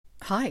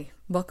Hi,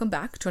 welcome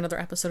back to another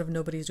episode of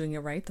Nobody's Doing It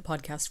Right, the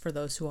podcast for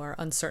those who are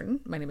uncertain.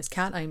 My name is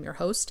Kat, I am your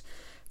host.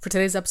 For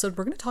today's episode,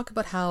 we're going to talk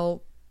about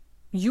how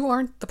you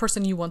aren't the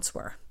person you once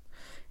were.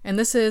 And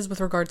this is with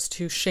regards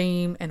to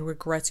shame and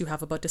regrets you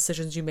have about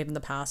decisions you made in the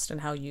past and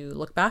how you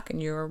look back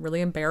and you're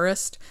really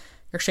embarrassed,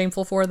 you're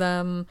shameful for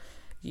them,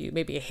 you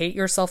maybe hate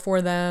yourself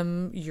for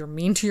them, you're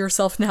mean to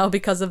yourself now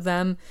because of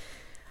them.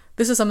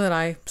 This is something that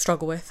I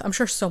struggle with. I'm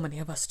sure so many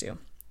of us do.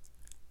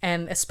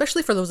 And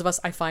especially for those of us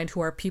I find who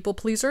are people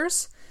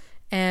pleasers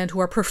and who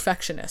are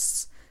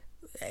perfectionists,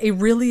 it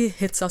really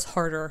hits us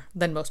harder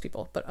than most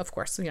people. But of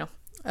course,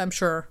 I'm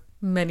sure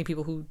many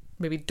people who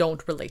maybe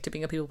don't relate to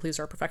being a people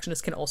pleaser or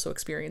perfectionist can also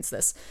experience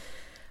this.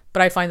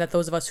 But I find that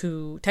those of us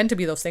who tend to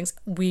be those things,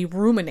 we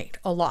ruminate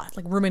a lot.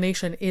 Like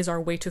rumination is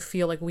our way to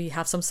feel like we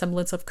have some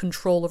semblance of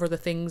control over the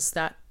things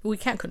that we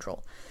can't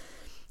control.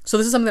 So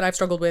this is something that I've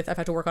struggled with. I've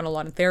had to work on a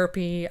lot in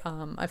therapy.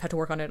 I've had to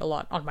work on it a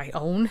lot on my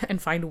own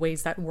and find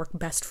ways that work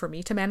best for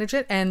me to manage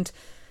it. And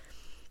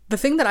the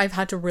thing that I've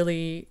had to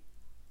really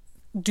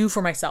do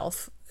for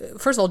myself,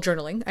 first of all,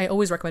 journaling. I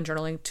always recommend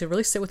journaling to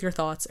really sit with your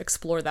thoughts,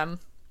 explore them,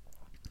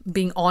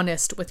 being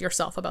honest with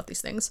yourself about these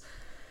things,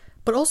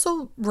 but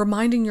also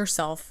reminding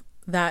yourself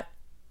that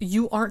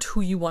you aren't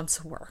who you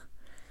once were.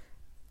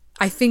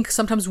 I think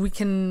sometimes we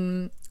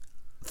can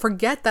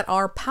forget that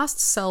our past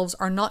selves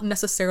are not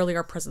necessarily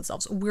our present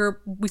selves.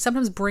 We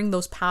sometimes bring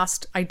those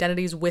past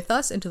identities with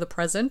us into the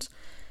present,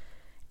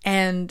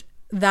 and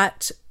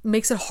that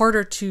makes it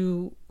harder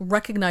to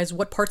recognize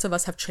what parts of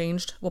us have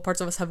changed, what parts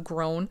of us have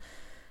grown,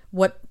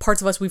 what parts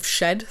of us we've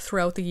shed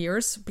throughout the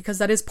years, because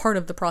that is part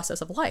of the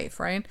process of life,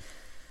 right?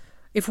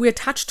 If we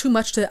attach too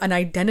much to an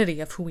identity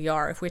of who we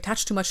are, if we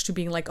attach too much to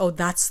being like, oh,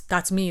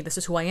 that's me, this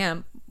is who I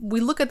am, we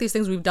look at these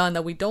things we've done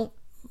that we don't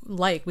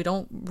like, we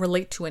don't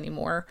relate to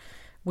anymore,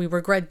 we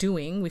regret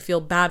doing, we feel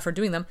bad for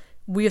doing them,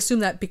 we assume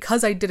that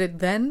because I did it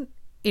then,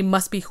 it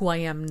must be who I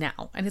am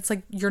now. And it's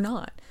like, you're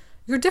not.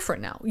 You're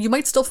different now. You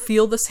might still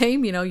feel the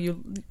same,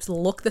 you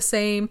look the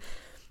same,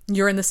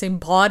 you're in the same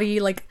body,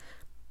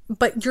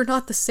 but you're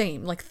not the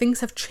same. Like, things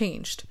have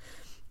changed.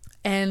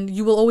 And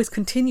you will always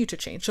continue to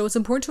change. So it's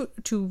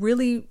important to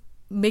really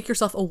make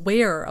yourself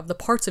aware of the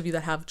parts of you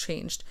that have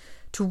changed,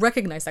 to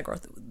recognize that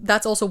growth.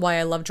 That's also why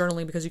I love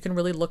journaling, because you can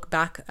really look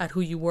back at who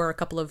you were a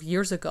couple of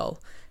years ago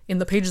in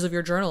the pages of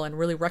your journal and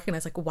really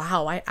recognize, like,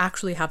 wow, I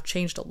actually have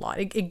changed a lot.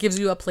 It gives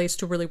you a place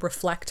to really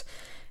reflect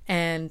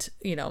and,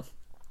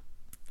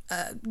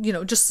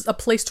 just a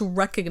place to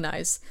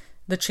recognize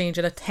the change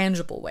in a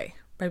tangible way,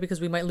 right?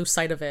 Because we might lose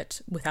sight of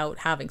it without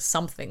having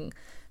something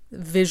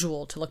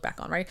visual to look back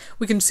on, right?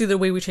 We can see the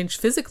way we change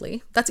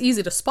physically. That's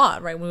easy to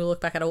spot, right? When we look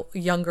back at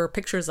younger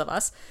pictures of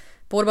us.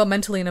 But what about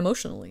mentally and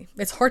emotionally?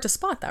 It's hard to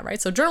spot that,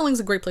 right? So journaling is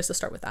a great place to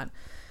start with that.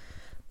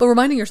 But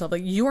reminding yourself,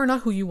 like, you are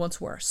not who you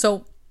once were.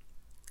 So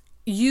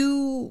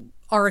you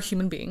are a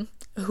human being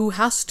who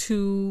has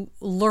to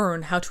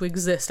learn how to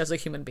exist as a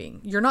human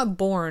being. You're not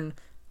born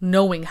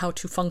knowing how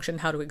to function,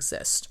 how to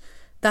exist.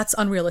 That's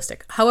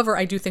unrealistic. However,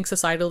 I do think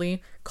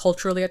societally,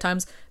 culturally at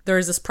times, there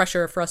is this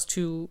pressure for us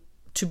to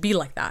be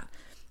like that.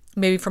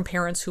 Maybe from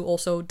parents who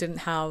also didn't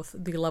have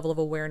the level of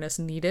awareness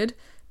needed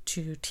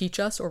to teach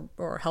us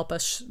or help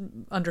us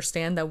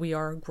understand that we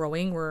are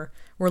growing, we're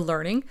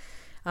learning.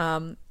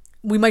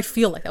 We might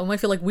feel like that. We might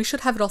feel like we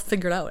should have it all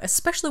figured out,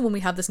 especially when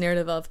we have this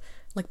narrative of,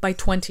 like, by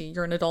 20,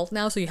 you're an adult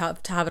now, so you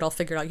have to have it all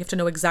figured out. You have to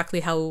know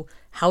exactly how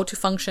to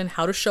function,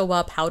 how to show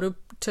up, how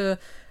to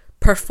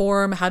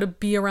perform, how to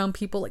be around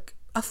people. Like,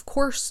 of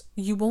course,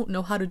 you won't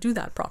know how to do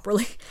that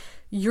properly.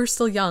 You're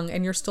still young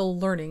and you're still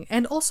learning.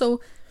 And also,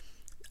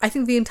 I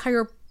think the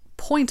entire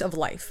point of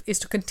life is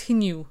to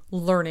continue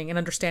learning and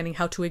understanding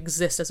how to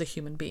exist as a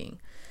human being.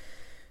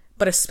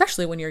 But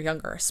especially when you're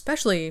younger,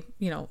 especially,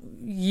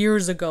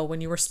 years ago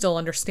when you were still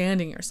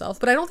understanding yourself.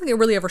 But I don't think it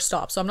really ever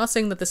stops. So I'm not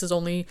saying that this is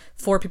only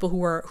for people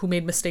who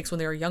made mistakes when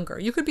they were younger.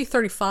 You could be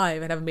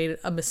 35 and have made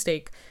a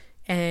mistake,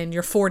 and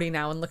you're 40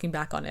 now and looking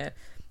back on it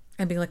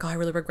and being like, oh, I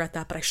really regret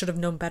that, but I should have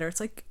known better. It's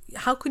like,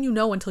 how can you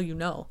know until you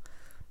know?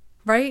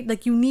 Right?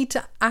 Like, you need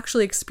to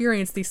actually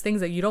experience these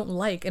things that you don't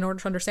like in order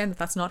to understand that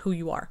that's not who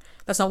you are.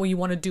 That's not what you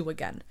want to do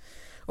again.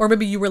 Or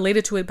maybe you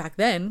related to it back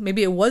then.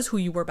 Maybe it was who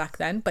you were back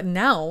then. But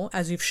now,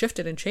 as you've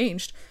shifted and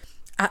changed,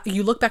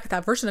 you look back at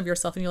that version of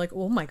yourself and you're like,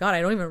 oh my God,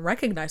 I don't even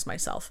recognize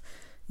myself.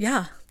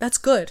 Yeah, that's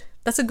good.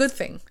 That's a good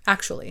thing,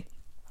 actually.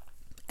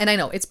 And I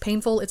know it's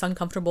painful. It's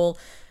uncomfortable.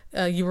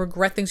 You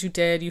regret things you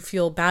did. You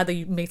feel bad that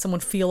you made someone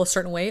feel a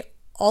certain way.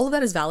 All of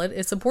that is valid.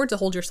 It's important to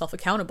hold yourself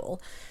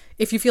accountable.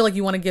 If you feel like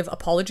you want to give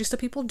apologies to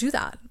people, do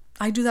that.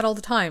 I do that all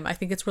the time. I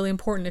think it's really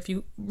important if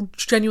you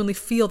genuinely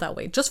feel that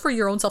way, just for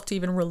your own self to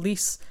even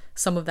release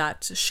some of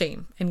that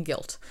shame and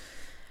guilt.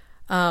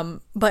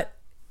 But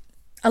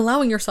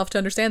allowing yourself to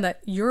understand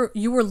that you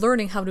were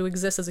learning how to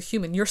exist as a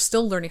human. You're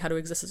still learning how to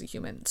exist as a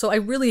human. So I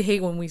really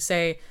hate when we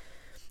say,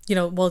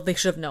 well, they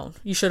should have known.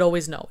 You should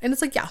always know. And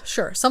it's like, yeah,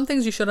 sure. Some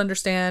things you should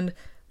understand,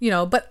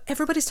 but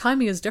everybody's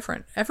timing is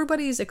different.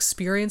 Everybody's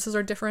experiences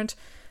are different.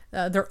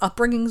 Their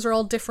upbringings are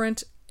all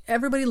different.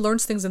 everybody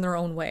learns things in their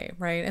own way,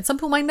 right? And some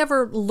people might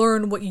never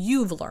learn what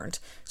you've learned,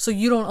 so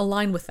you don't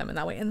align with them in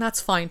that way, and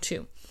that's fine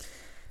too.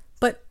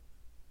 But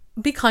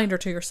be kinder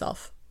to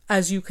yourself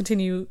as you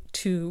continue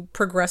to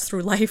progress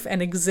through life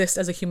and exist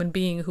as a human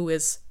being who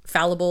is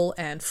fallible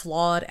and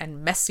flawed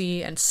and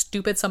messy and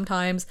stupid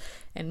sometimes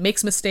and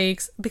makes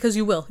mistakes, because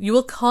you will. You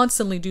will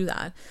constantly do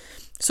that.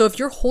 So if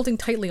you're holding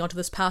tightly onto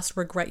this past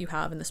regret you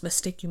have and this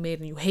mistake you made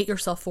and you hate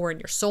yourself for it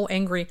and you're so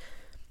angry,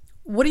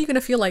 what are you going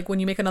to feel like when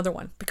you make another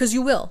one? Because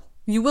you will.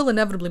 You will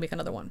inevitably make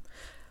another one.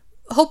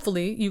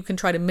 Hopefully, you can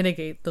try to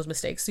mitigate those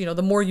mistakes. You know,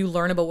 the more you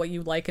learn about what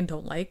you like and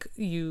don't like,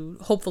 you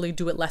hopefully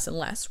do it less and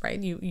less, right?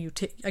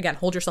 Again,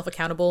 hold yourself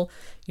accountable.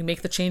 You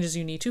make the changes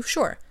you need to,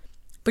 sure.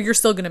 But you're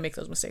still going to make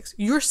those mistakes.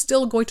 You're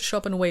still going to show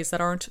up in ways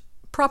that aren't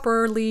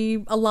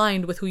properly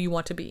aligned with who you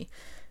want to be.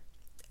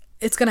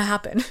 It's going to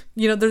happen.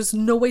 You know, there's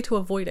no way to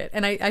avoid it.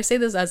 And I say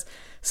this as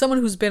someone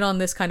who's been on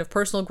this kind of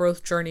personal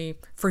growth journey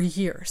for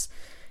years.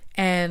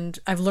 And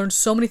I've learned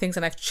so many things,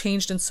 and I've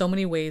changed in so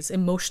many ways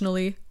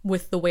emotionally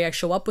with the way I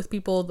show up with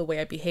people, the way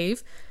I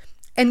behave.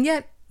 And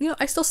yet, you know,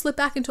 I still slip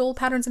back into old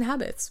patterns and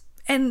habits.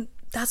 And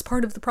that's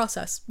part of the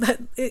process.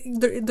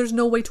 There's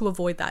no way to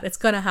avoid that. It's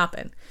going to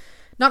happen.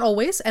 Not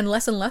always, and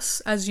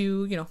less as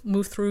you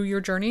move through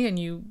your journey and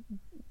you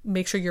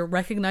make sure you're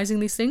recognizing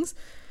these things.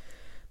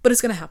 But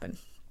it's going to happen.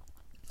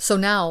 So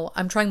now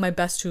I'm trying my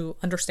best to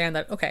understand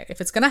that, okay,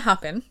 if it's going to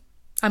happen,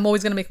 I'm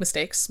always going to make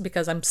mistakes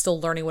because I'm still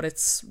learning what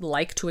it's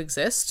like to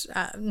exist.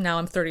 Now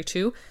I'm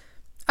 32.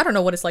 I don't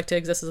know what it's like to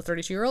exist as a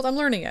 32-year-old. I'm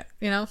learning it,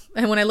 you know?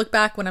 And when I look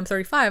back when I'm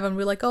 35, I'm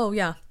really like, oh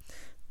yeah,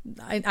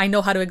 I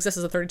know how to exist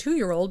as a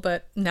 32-year-old,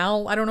 but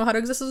now I don't know how to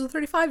exist as a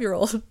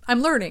 35-year-old.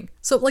 I'm learning.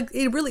 So like,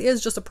 it really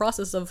is just a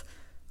process of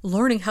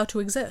learning how to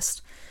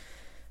exist.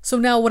 So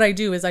now what I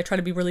do is I try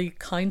to be really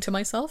kind to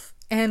myself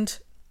and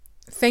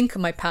thank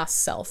my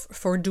past self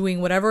for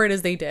doing whatever it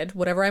is they did,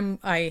 whatever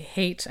I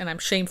hate and I'm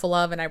shameful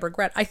of and I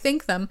regret. I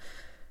thank them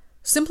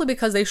simply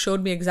because they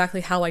showed me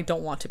exactly how I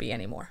don't want to be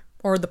anymore,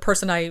 or the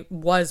person I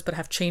was but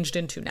have changed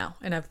into now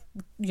and have,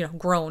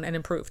 grown and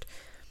improved.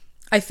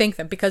 I thank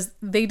them because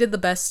they did the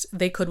best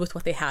they could with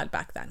what they had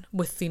back then,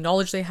 with the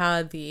knowledge they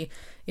had, the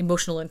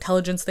emotional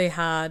intelligence they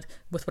had,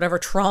 with whatever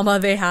trauma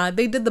they had.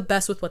 They did the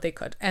best with what they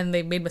could, and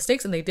they made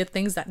mistakes and they did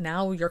things that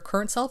now your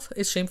current self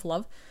is shameful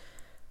of.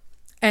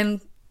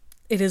 And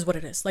it is what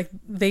it is. Like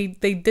they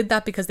did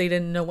that because they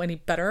didn't know any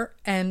better.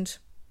 And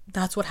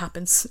that's what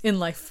happens in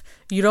life.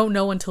 You don't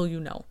know until you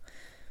know.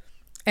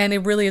 And it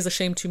really is a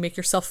shame to make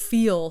yourself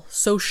feel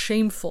so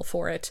shameful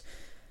for it,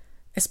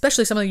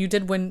 especially something you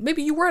did when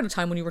maybe you were at a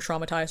time when you were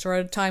traumatized, or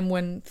at a time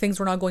when things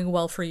were not going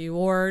well for you,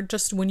 or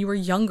just when you were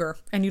younger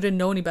and you didn't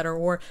know any better,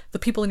 or the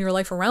people in your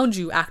life around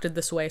you acted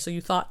this way, so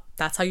you thought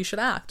that's how you should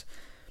act.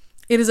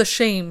 It is a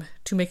shame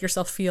to make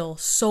yourself feel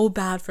so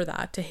bad for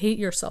that, to hate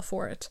yourself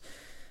for it.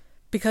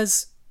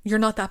 Because you're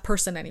not that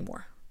person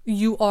anymore.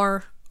 You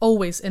are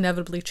always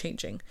inevitably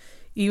changing,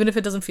 even if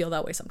it doesn't feel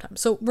that way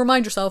sometimes. So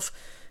remind yourself,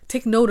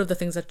 take note of the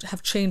things that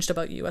have changed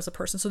about you as a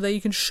person so that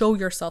you can show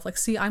yourself, like,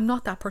 see, I'm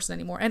not that person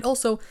anymore. And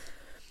also,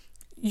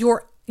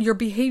 your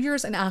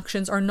behaviors and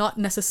actions are not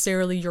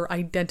necessarily your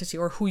identity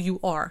or who you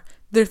are.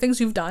 They're things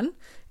you've done.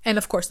 And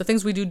of course, the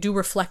things we do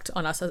reflect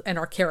on us and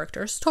our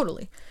characters,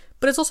 totally.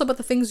 But it's also about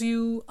the things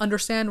you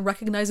understand,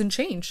 recognize, and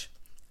change.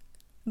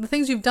 The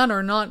things you've done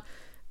are not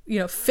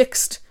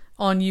fixed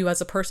on you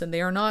as a person.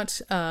 They are not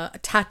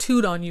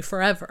tattooed on you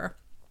forever.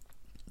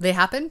 They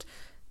happened.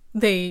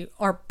 They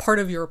are part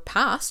of your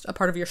past, a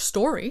part of your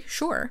story,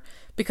 sure,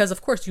 because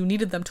of course you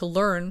needed them to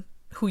learn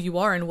who you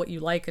are and what you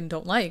like and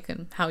don't like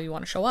and how you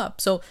want to show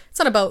up. So it's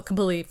not about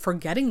completely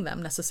forgetting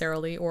them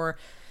necessarily or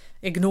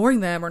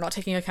ignoring them or not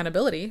taking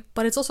accountability,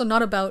 but it's also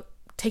not about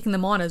taking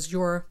them on as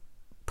your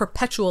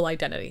perpetual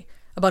identity,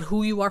 about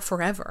who you are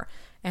forever.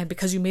 And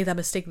because you made that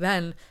mistake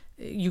then,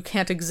 you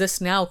can't exist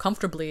now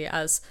comfortably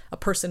as a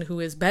person who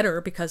is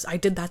better because I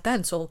did that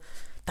then, so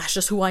that's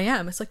just who I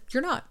am. It's like,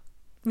 you're not.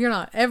 You're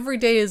not. Every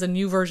day is a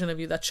new version of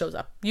you that shows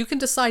up. You can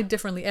decide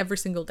differently every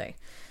single day.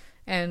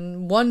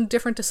 And one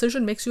different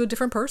decision makes you a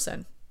different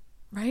person,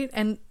 right?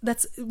 And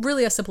that's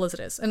really as simple as it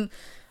is. And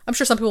I'm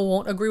sure some people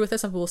won't agree with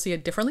this. Some people will see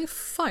it differently.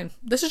 Fine.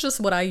 This is just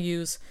what I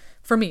use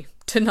for me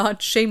to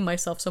not shame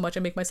myself so much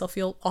and make myself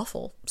feel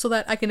awful so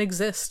that I can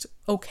exist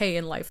okay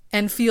in life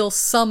and feel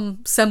some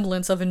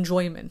semblance of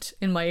enjoyment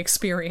in my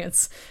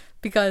experience,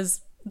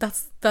 because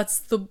that's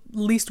the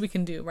least we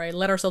can do, right?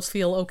 Let ourselves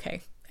feel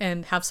okay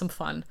and have some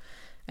fun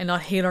and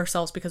not hate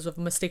ourselves because of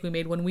a mistake we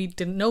made when we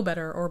didn't know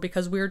better, or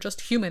because we're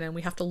just human and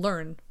we have to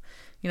learn.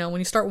 When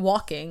you start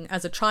walking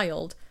as a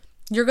child,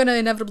 you're going to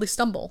inevitably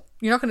stumble.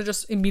 You're not going to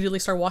just immediately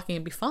start walking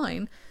and be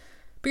fine.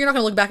 But you're not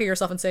going to look back at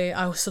yourself and say,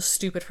 I was so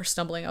stupid for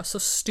stumbling. I was so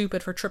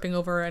stupid for tripping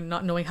over and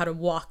not knowing how to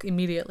walk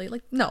immediately.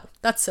 Like, no,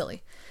 that's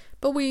silly.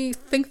 But we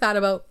think that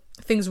about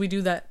things we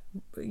do that,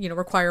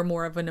 require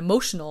more of an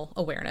emotional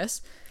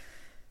awareness.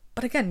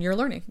 But again, you're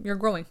learning, you're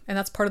growing, and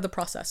that's part of the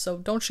process. So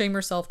don't shame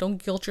yourself.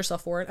 Don't guilt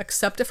yourself for it.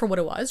 Accept it for what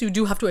it was. You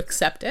do have to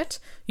accept it.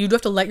 You do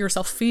have to let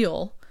yourself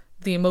feel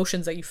the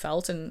emotions that you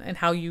felt and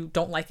how you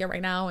don't like it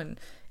right now and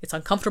it's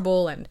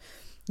uncomfortable and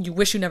you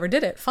wish you never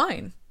did it,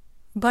 fine.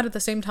 But at the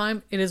same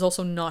time, it is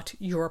also not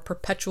your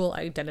perpetual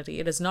identity.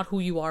 It is not who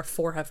you are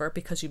forever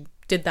because you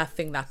did that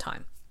thing that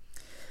time.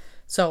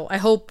 So I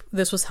hope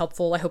this was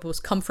helpful. I hope it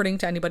was comforting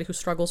to anybody who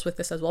struggles with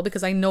this as well,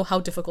 because I know how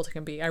difficult it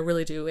can be. I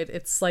really do.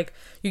 It's like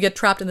you get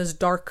trapped in this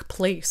dark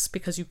place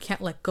because you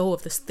can't let go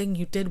of this thing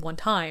you did one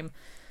time.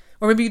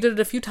 Or maybe you did it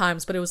a few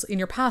times, but it was in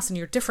your past and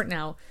you're different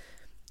now.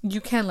 You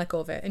can let go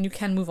of it and you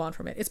can move on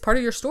from it. It's part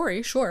of your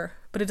story, sure,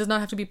 but it does not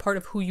have to be part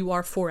of who you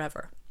are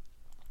forever.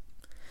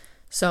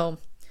 So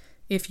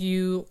if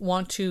you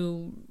want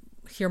to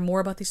hear more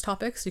about these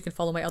topics, you can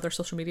follow my other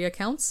social media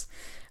accounts.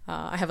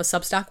 I have a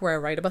Substack where I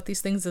write about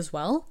these things as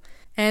well.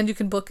 And you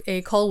can book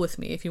a call with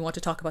me if you want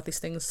to talk about these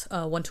things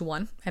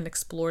one-to-one and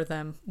explore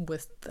them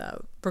with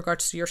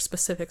regards to your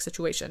specific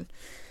situation.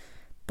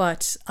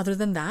 But other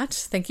than that,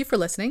 thank you for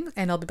listening,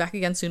 and I'll be back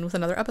again soon with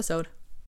another episode.